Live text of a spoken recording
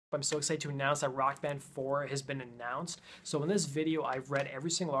I'm so excited to announce that Rock Band 4 has been announced. So in this video, I've read every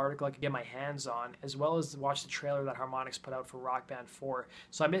single article I could get my hands on, as well as watched the trailer that Harmonix put out for Rock Band 4.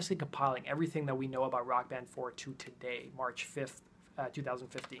 So I'm basically compiling everything that we know about Rock Band 4 to today, March 5th,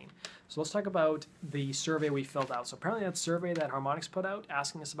 2015. So let's talk about the survey we filled out. So apparently that survey that Harmonix put out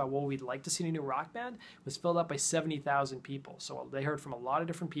asking us about what we'd like to see in a new Rock Band was filled out by 70,000 people. So they heard from a lot of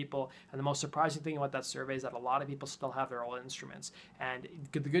different people, and the most surprising thing about that survey is that a lot of people still have their old instruments. And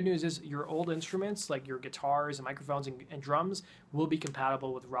the good news is your old instruments, like your guitars and microphones and drums, will be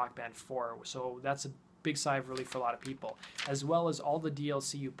compatible with Rock Band 4. So that's a big sigh of relief for a lot of people, as well as all the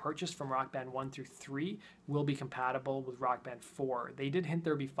DLC you purchased from Rock Band 1 through 3 will be compatible with Rock Band 4. They did hint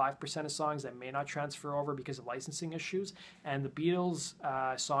there would be 5% of songs that may not transfer over because of licensing issues, and the Beatles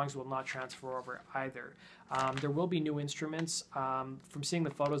songs will not transfer over either. There will be new instruments. From seeing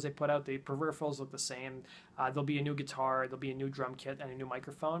the photos they put out, the peripherals look the same. There'll be a new guitar, there'll be a new drum kit, and a new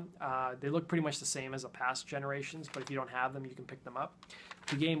microphone. They look pretty much the same as the past generations, but if you don't have them, you can pick them up.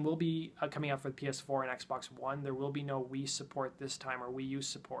 The game will be coming out for the PS4 and Xbox One. There will be no Wii support this time, or Wii U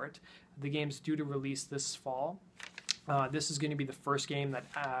support. The game's due to release this fall. This is going to be the first game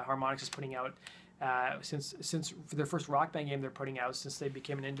that Harmonix is putting out since for their first Rock Band game they're putting out since they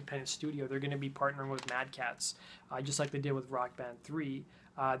became an independent studio. They're going to be partnering with Mad Catz, just like they did with Rock Band 3.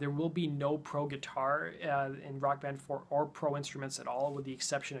 There will be no pro guitar in Rock Band 4 or pro instruments at all, with the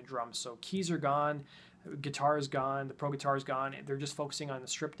exception of drums. So keys are gone, guitar is gone, the pro guitar is gone. They're just focusing on the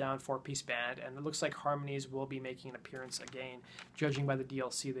stripped down 4-piece band, and it looks like Harmonix will be making an appearance again, judging by the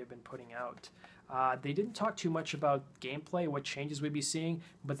DLC they've been putting out. They didn't talk too much about gameplay, what changes we'd be seeing,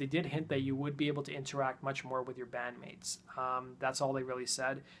 but they did hint that you would be able to interact much more with your bandmates. That's all they really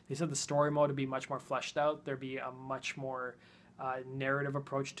said. They said the story mode would be much more fleshed out. There'd be a much more narrative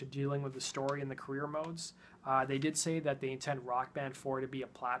approach to dealing with the story in the career modes. They did say that they intend Rock Band 4 to be a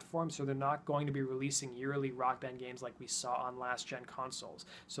platform, so they're not going to be releasing yearly Rock Band games like we saw on last-gen consoles.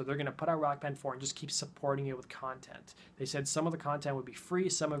 So they're going to put out Rock Band 4 and just keep supporting it with content. They said some of the content would be free,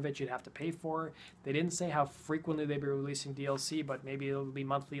 some of it you'd have to pay for. They didn't say how frequently they'd be releasing DLC, but maybe it'll be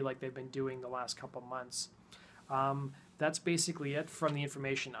monthly like they've been doing the last couple months. That's basically it from the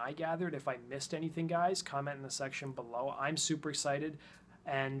information I gathered. If I missed anything, guys, comment in the section below. I'm super excited,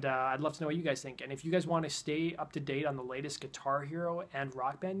 and I'd love to know what you guys think. And if you guys want to stay up to date on the latest Guitar Hero and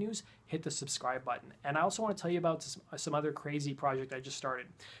Rock Band news, hit the subscribe button. And I also want to tell you about some other crazy project I just started.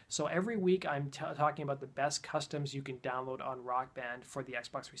 So every week I'm talking about the best customs you can download on Rock Band for the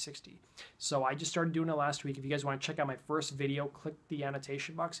Xbox 360. So I just started doing it last week. If you guys want to check out my first video, click the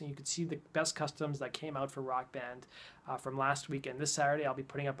annotation box and you can see the best customs that came out for Rock Band from last week. And this Saturday I'll be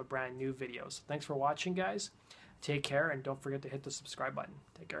putting up a brand new video. So thanks for watching, guys. Take care, and don't forget to hit the subscribe button.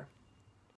 Take care.